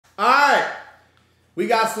All right. We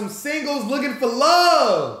got some singles looking for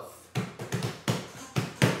love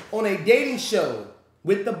on a dating show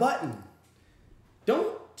with the button.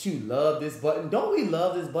 Don't you love this button? Don't we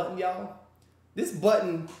love this button, y'all? This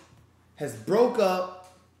button has broke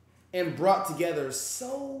up and brought together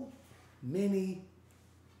so many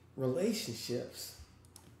relationships.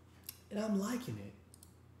 And I'm liking it.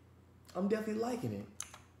 I'm definitely liking it.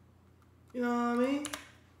 You know what I mean?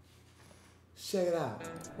 Check it out.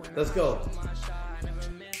 Let's go.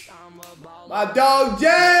 My dog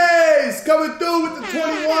Jay's coming through with the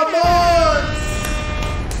 21 months.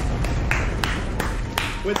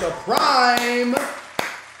 With the prime.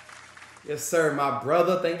 Yes, sir, my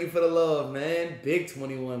brother. Thank you for the love, man. Big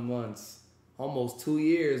 21 months. Almost 2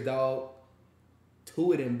 years, dog.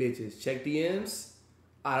 2 of them bitches. Check DMs.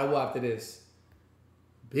 All right, we'll after this.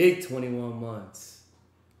 Big 21 months.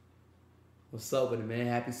 What's up with it, man?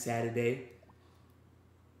 Happy Saturday.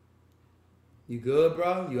 You good,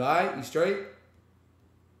 bro? You all right? You straight?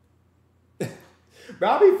 Bro,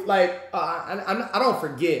 I'll be like, I don't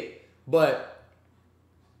forget, but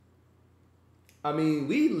I mean,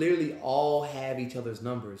 we literally all have each other's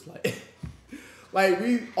numbers. Like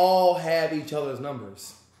we all have each other's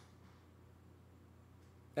numbers.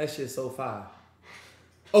 That shit's so fire.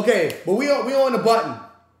 Okay, but we on the button.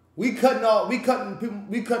 We cutting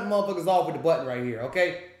motherfuckers off with the button right here.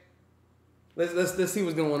 Okay. Let's see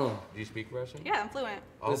what's going on. Do you speak Russian? Yeah, I'm fluent.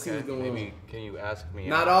 Let's see what's going on. Can you ask me?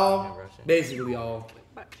 Not all. Russian? Basically all.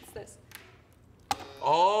 What's this?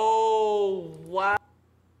 Oh wow.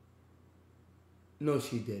 No,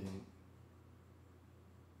 she didn't.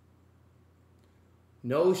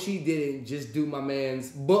 No, she didn't just do my man's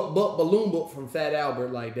balloon book from Fat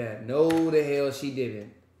Albert like that. No, the hell she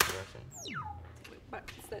didn't. Russian.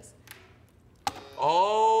 What's this?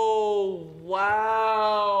 Oh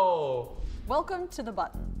wow. Welcome to the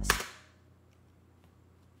button.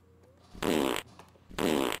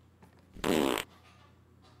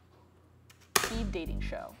 Speed dating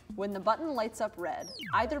show. When the button lights up red,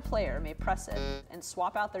 either player may press it and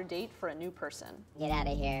swap out their date for a new person. Get out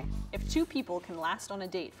of here. If 2 people can last on a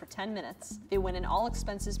date for 10 minutes, they win an all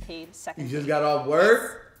expenses paid second You just date. got off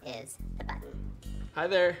work? This is the button. Hi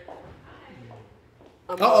there.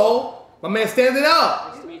 Uh-oh. My man standing up.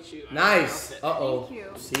 Nice to meet you. Nice. Uh-oh. Thank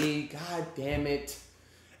you. See, god damn it.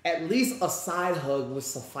 At least a side hug would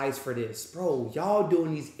suffice for this. Bro, y'all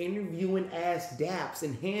doing these interviewing ass daps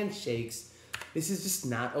and handshakes. This is just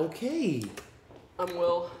not okay. I'm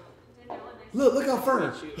Will. Look how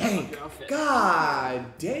firm. Dang. God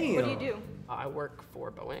damn. What do you do? I work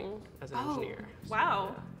for Boeing as an engineer.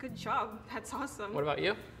 Wow. Good job. That's awesome. What about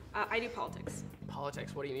you? I do politics.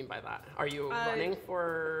 Politics, what do you mean by that? Are you running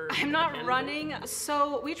for... I'm not running.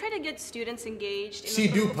 So we try to get students engaged in She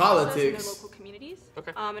the do political process in politics. their local communities.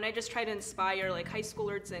 Okay. And I just try to inspire like high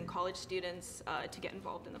schoolers and college students to get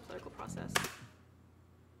involved in the political process.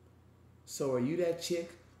 So are you that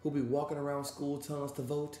chick who be walking around school telling us to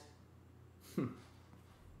vote? That's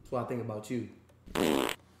what I think about you.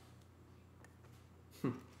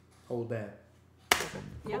 Hold that.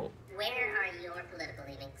 Yeah. Cool. Where are your political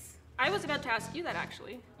leanings? I was about to ask you that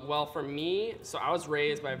actually. Well, for me, so I was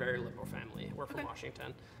raised by a very liberal family. We're from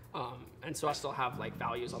Washington. And so I still have like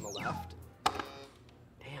values on the left.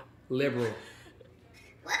 Damn. Liberal.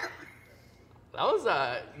 Well, That was,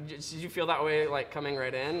 did you feel that way like coming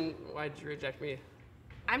right in? Why did you reject me?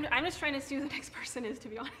 I'm just trying to see who the next person is, to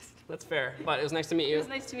be honest. That's fair, but it was nice to meet you. It was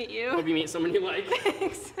nice to meet you. Hope you meet someone you like.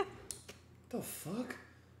 Thanks. The fuck?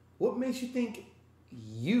 What makes you think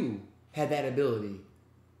you had that ability?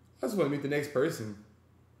 I just want to meet the next person.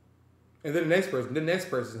 And then the next person, the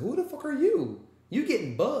next person. Who the fuck are you? You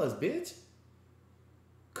getting buzzed, bitch.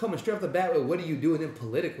 Coming straight off the bat with what are you doing in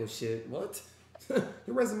political shit? What? Your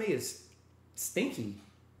resume is stinky.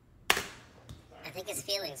 I think his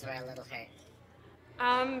feelings were a little hurt.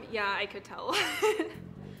 Yeah, I could tell.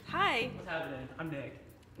 Hi. What's happening? I'm Nick.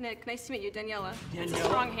 Nick, nice to meet you. Daniela. It's a Daniela?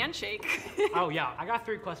 strong handshake. Oh yeah, I got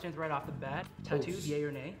 3 questions right off the bat. Tattoos, yay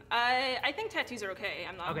or nay? I think tattoos are okay.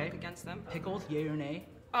 I'm not like, against them. Pickles, yay or nay?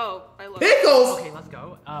 Oh, I love Pickles! Okay, let's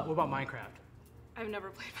go. What about Minecraft? I've never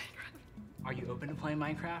played Minecraft. Are you open to playing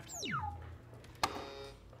Minecraft?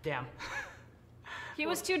 Damn. He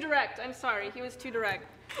was too direct. I'm sorry. He was too direct.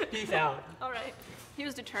 Peace out. All right. He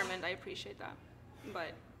was determined. I appreciate that.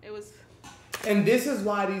 But it was... And this is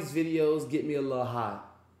why these videos get me a little hot.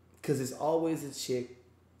 Because it's always a chick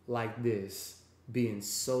like this being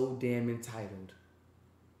so damn entitled.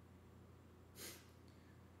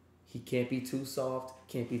 He can't be too soft,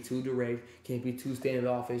 can't be too direct, can't be too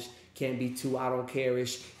standoffish, can't be too I don't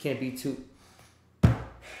care-ish, can't be too... kind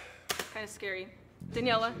of scary.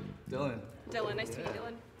 Daniela. Dylan. Dylan, nice to meet you,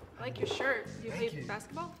 Dylan. I like your shirt. You play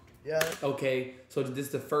basketball? Yeah. Okay, so this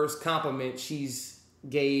is the first compliment she's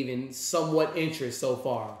gave in somewhat interest so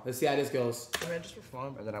far. Let's see how this goes. I mean, just for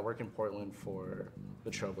fun. And then I work in Portland for the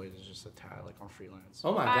Trailblazers, just a tad, like on freelance.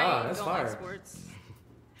 Oh my god, that's I fire. don't like sports.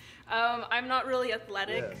 I'm not really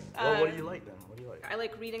athletic. Yeah. Well, what do you like then? What do you like? I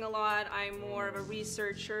like reading a lot. I'm more of a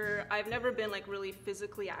researcher. I've never been like really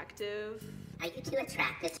physically active. Are you two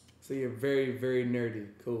attracted So you're very, very nerdy.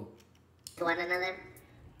 Cool. to one another?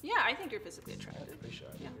 Yeah, I think you're physically attractive. Pretty sure.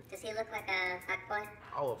 Yeah. Does he look like a fuckboy?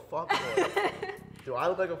 Oh, a fuckboy. Do I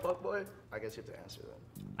look like a fuckboy? I guess you have to answer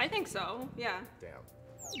then. I think so. Yeah.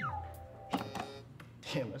 Damn.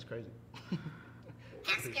 Damn, that's crazy.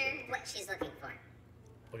 Ask her what she's looking for.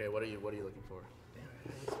 Okay, what are you looking for?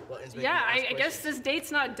 Yeah, I guess this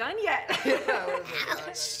date's not done yet.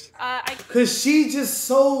 Ouch. Cause she's just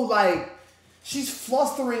so like, she's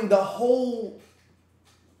flustering the whole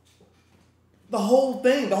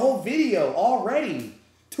thing, the whole video already.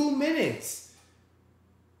 2 minutes.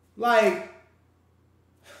 Like,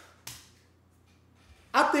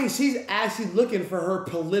 I think she's actually looking for her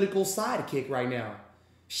political sidekick right now.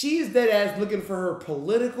 She is dead ass looking for her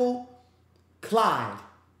political Clyde.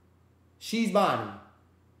 She's Bonnie.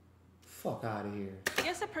 Fuck out of here. I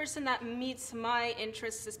guess a person that meets my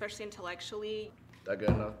interests, especially intellectually. That good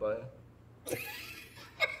enough, bud?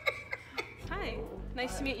 Hi,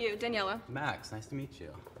 nice to meet you, Daniela. Max, nice to meet you.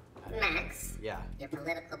 Max, Yeah, your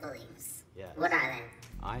political beliefs. yes. What are they?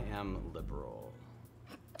 I am liberal.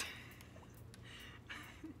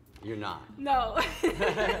 You're not. No,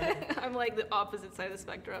 I'm like the opposite side of the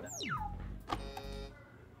spectrum.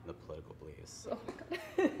 The political beliefs. Oh my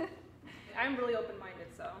god. I'm really open-minded,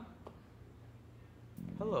 so.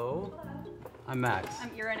 Hello. I'm Max.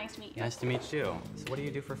 I'm Ira, nice to meet you. Nice to meet you. So what do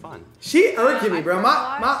you do for fun? She irking me, I bro. work a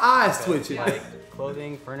My lot. eyes twitching. Like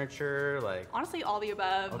clothing, furniture, like. Honestly, all the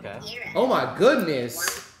above. Okay. Ira. Oh my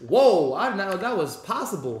goodness. Whoa, I didn't know that was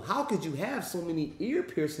possible. How could you have so many ear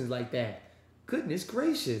piercings like that? Goodness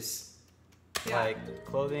gracious. Yeah. Like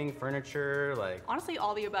clothing, furniture, like. Honestly,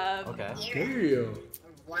 all the above. Okay. Ira Damn.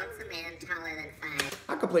 wants a man taller than 5.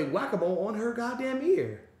 I could play whack-a-mole on her goddamn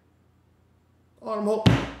ear. All them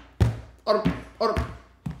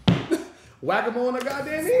whack-a-mole on her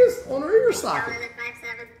goddamn ears, on her ear Taller socket. than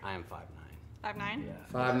 5'7"? I am 5'9". 5'9". Yeah.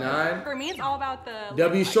 5'9". For me, it's all about the.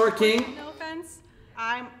 W short king. No offense.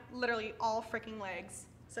 I'm literally all freaking legs.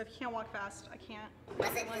 So if you can't walk fast, I can't. Was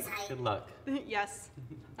it his height? Good luck. Yes,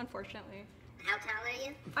 unfortunately. How tall are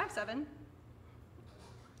you? 5'7".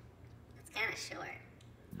 That's kind of short.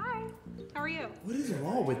 Hi. How are you? What is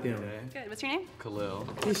wrong with them? Good. What's your name? Khalil.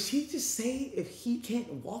 Did she just say if he can't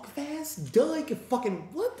walk fast, duh, he can fucking,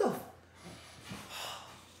 what the?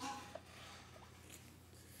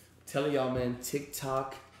 Telling y'all, man,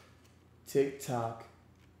 TikTok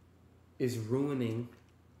is ruining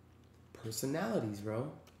personalities,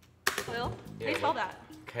 bro. Khalil? How do you Yeah. spell that?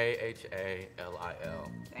 Khalil.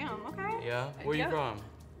 Damn, okay. Yeah? Where you Yeah. from?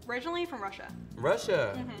 Originally from Russia.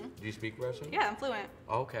 Russia. Do you speak Russian? Yeah, I'm fluent.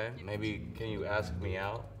 Okay. Maybe can you ask me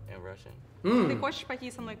out in Russian? Ты хочешь пойти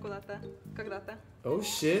со мной куда-то? Когда-то? Oh You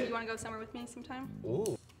shit. want to go somewhere with me sometime?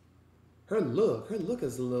 Ooh. Her look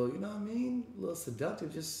is a little, you know what I mean? A little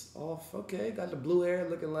seductive, just off. Okay, got the blue hair,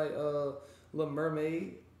 looking like Little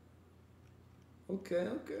Mermaid. Okay.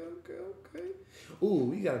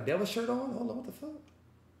 Ooh, you got a devil shirt on? Hold on, what the fuck?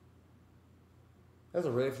 That's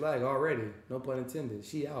a red flag already. No pun intended.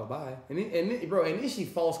 She out, bye. And then she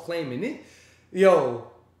false claiming it. Yo,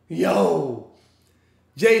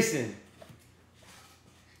 Jason.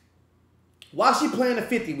 Why she playing a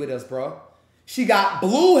 50 with us, bro? She got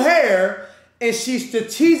blue hair and she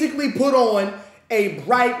strategically put on a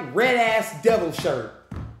bright red ass devil shirt.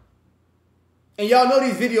 And y'all know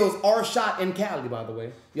these videos are shot in Cali, by the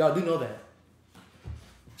way. Y'all do know that.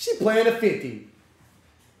 She playing a 50.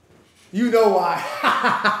 You know why.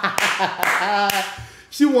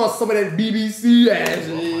 She wants some of that BBC ass.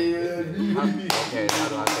 Okay, how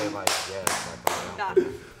do I say like yes? Like,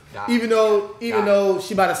 Da. Even though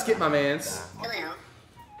she about to skip my man's. Hello.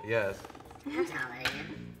 yes. How tall are you?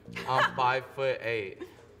 I'm 5'8".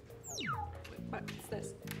 What's this?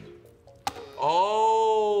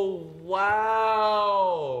 Oh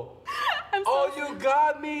wow. I'm Oh, you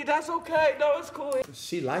got me. That's okay. No, it's cool.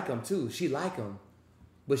 She like him too. She like him.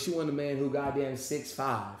 But she want a man who goddamn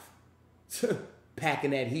 6'5".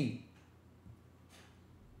 Packing that heat.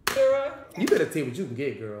 You better take what you can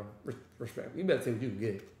get, girl. Respect. You better take what you can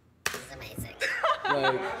get. This is amazing.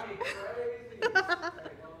 Like,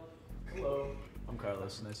 Hello. I'm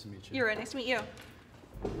Carlos. Nice to meet you. You're right. Nice to meet you.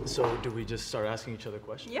 So do we just start asking each other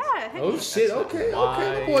questions? Yeah. Hey. Oh shit! Okay, Why-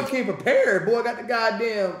 okay. The boy came prepared. Boy got the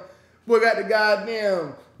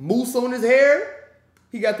goddamn mousse on his hair.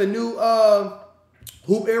 He got the new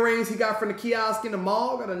hoop earrings he got from the kiosk in the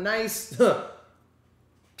mall. Got a nice.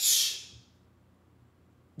 Shh.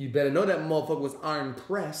 You better know that motherfucker was iron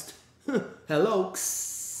pressed. Hello.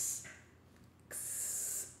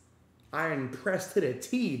 Iron pressed to the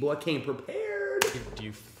T. Boy came prepared. Do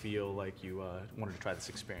you feel like you wanted to try this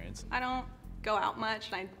experience? I don't go out much,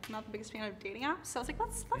 and I'm not the biggest fan of dating apps. So I was like,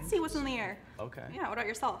 let's see what's in the air. Okay. Yeah. What about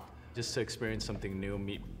yourself? Just to experience something new,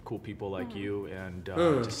 meet cool people like you, and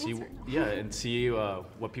Mm. to see, Answer. and see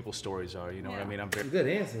what people's stories are. You know what I Yeah. mean? I'm very. Good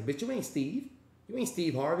answer. Bitch, you ain't Steve. You ain't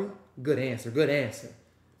Steve Harvey. Good answer. Good answer.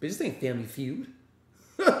 Bitch, this ain't Family Feud.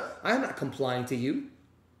 I'm not complying to you.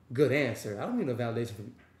 Good answer. I don't need no validation from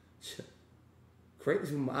you.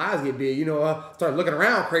 Crazy when my eyes get big. You know, I start looking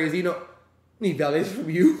around crazy. You know, I need validation from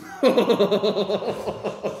you. I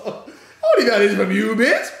don't need validation from you,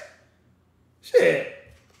 bitch. Shit.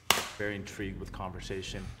 Very intrigued with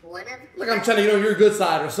conversation. One of Like I'm trying to get on your good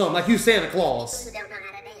side or something. Like you Santa Claus. who don't know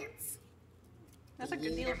how to dance. That's a Do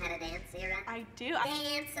good you deal. know how to dance, Sarah? I do.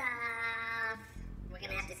 Dance off. We're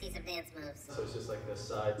gonna have to see some dance moves. So it's just like the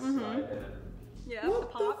side, and then Yeah. The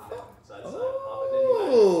pop. side,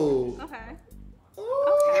 Oh. Okay.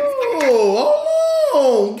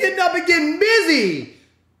 Oh, getting up and getting busy.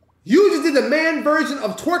 You just did the man version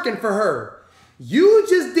of twerking for her. You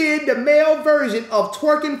just did the male version of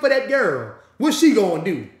twerking for that girl. What's she gonna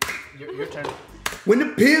do? Your turn. When the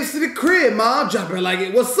pips to the crib, mom, drop her like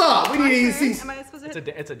it. What's up? We need to see. Am I supposed to It's hit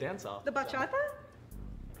it's a dance off. the bachata?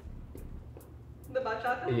 The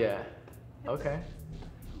bachata? Yeah. Okay.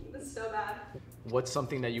 This is so bad. What's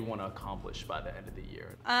something that you want to accomplish by the end of the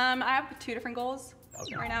year? I have 2 different goals.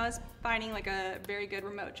 Okay. Right now is finding like a very good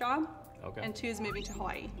remote job. Okay. And 2 is moving to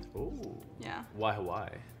Hawaii. Ooh. Yeah. Why Hawaii?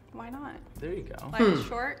 Why not? There you go. Life is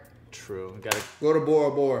short. True. Gotta Go to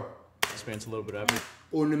Bora Bora experience a little bit of everything.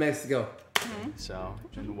 or New Mexico So,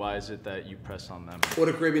 and why is it that you press on them, or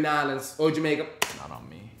the Caribbean islands or Jamaica. not on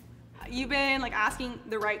me? You've been like asking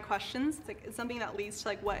the right questions. It's something that leads to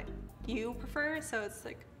like what you prefer. So it's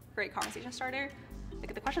like a great conversation starter.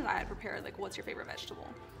 Like the questions I had prepared, like what's your favorite vegetable?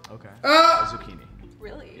 Okay. Ah! Zucchini.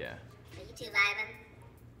 Really? Yeah. Are you two vibing?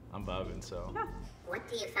 I'm vibing. So Yeah. What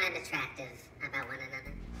do you find attractive about one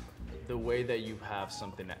another? the way that you have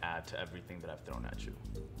something to add to everything that I've thrown at you.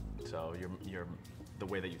 So you're the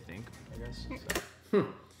way that you think, I guess. So.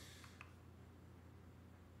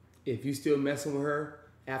 If you still messing with her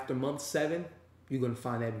after month 7, you're gonna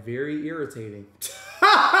find that very irritating.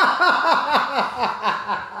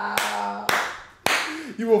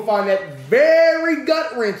 You will find that very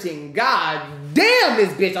gut wrenching. God damn,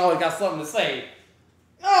 this bitch always got something to say.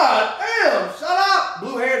 God damn, shut up,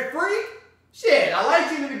 blue haired freak. Shit, I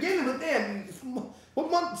liked you in the beginning, but damn,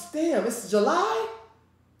 what month? Damn, it's July?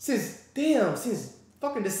 Since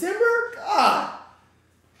fucking December? God.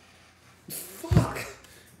 Fuck.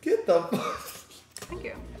 Get the fuck. Thank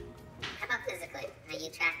you. How about physically? Are you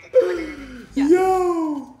attracted to one another?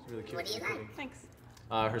 Yo. It's really cute. What do you like? Thanks.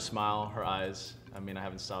 Her smile, her eyes. I mean, I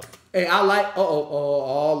haven't stopped. Hey, I like.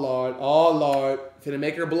 Oh Lord. Finna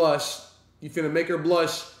make her blush. You finna make her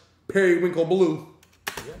blush. Periwinkle blue.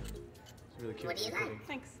 Yeah. It's really cute. What do you like?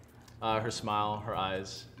 Thanks. Her smile, her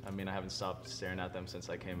eyes. I mean, I haven't stopped staring at them since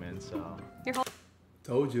I came in. So. Your whole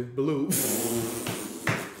Told you, blue.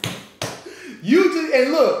 You just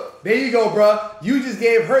and look. There you go, bruh. You just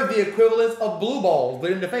gave her the equivalence of blue balls,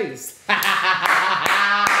 but in the face. Yeah,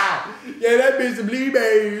 that bitch a blue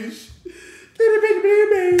beige. Get a bitch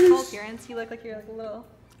blue whole beige. appearance, you look like you're like a little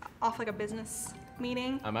off like a business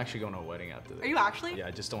meeting. I'm actually going to a wedding after this. Are you actually? Yeah,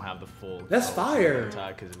 I just don't have the full. That's fire.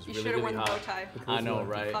 Because it was You really, should have really worn the hot. bow tie. I know,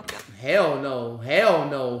 right? Fuck yeah. Hell no, hell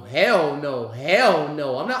no, hell no, hell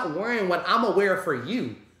no. I'm not wearing what I'm aware for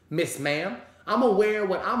you, Miss Ma'am. I'm aware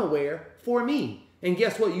what I'm aware for me. And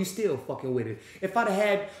guess what? You still fucking with it. If I'd have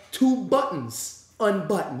had 2 buttons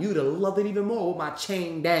unbuttoned, you'd have loved it even more with my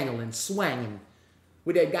chain dangling, swanging.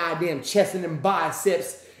 With that goddamn chest and them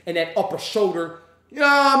biceps and that upper shoulder. You know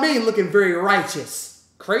what I mean? Looking very righteous.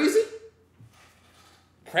 Crazy?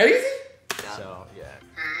 Crazy? So, yeah.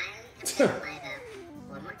 I am gonna light up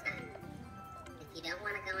one more time. If you don't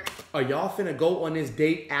want to go on a Are y'all finna go on this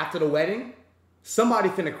date after the wedding? Somebody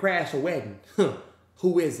finna crash a wedding. Huh.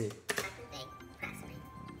 Who is it? second date, press me.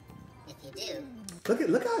 If you do,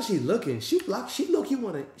 Look how she looking. She look you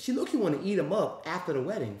wanna eat him up after the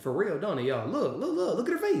wedding. For real, don't it, y'all? Look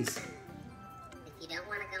at her face. if you don't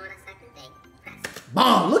want to go on a second date, press me.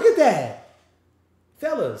 Bomb, look at that.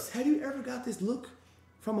 Fellas, have you ever got this look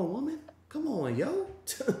from a woman? Come on, yo.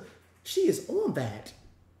 She is on that.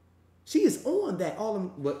 She is on that. All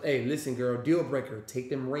them. But hey, listen, girl. Deal breaker. Take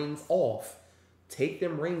them rings off. Take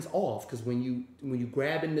them rings off. Because when you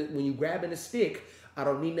grabbing the stick, I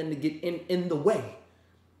don't need nothing to get in the way.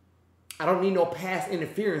 I don't need no past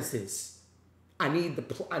interferences. I need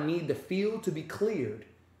the field to be cleared.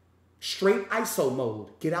 Straight ISO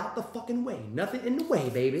mode. Get out the fucking way. Nothing in the way,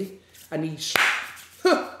 baby. I need.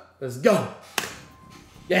 Let's go.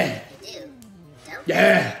 Yeah. If you do, don't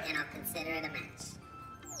Yeah. and I'll consider it a match.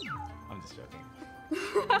 I'm just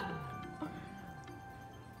joking.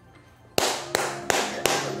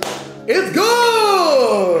 It's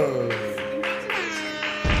good.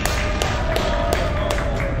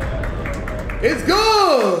 It's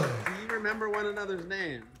good. Do you remember one another's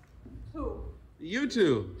name? Who? You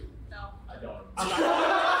two. No.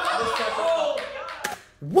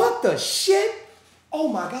 What the shit? Oh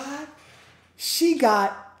my God. She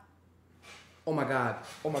got. Oh my God.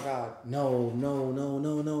 Oh my God. No.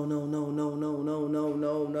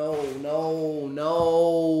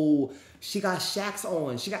 She got Shaqs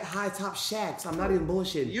on. She got high top Shaqs. I'm not even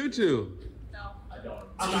bullshitting. You two. No.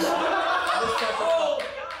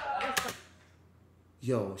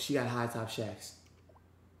 Yo, she got high top Shaqs.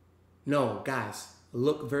 No, guys,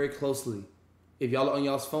 look very closely. If y'all are on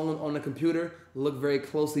y'all's phone, on the computer, look very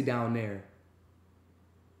closely down there.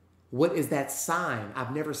 What is that sign?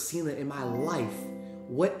 I've never seen it in my life.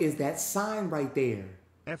 What is that sign right there?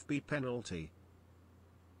 FB penalty.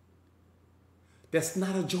 That's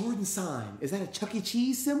not a Jordan sign. Is that a Chuck E.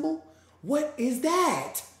 Cheese symbol? What is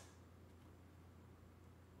that?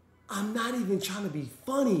 I'm not even trying to be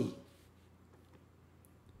funny.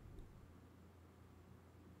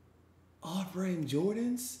 All wearing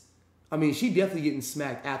Jordans? I mean, she definitely getting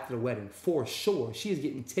smacked after the wedding, for sure. She is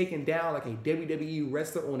getting taken down like a WWE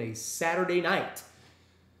wrestler on a Saturday night.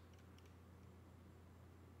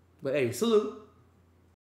 But hey, salute.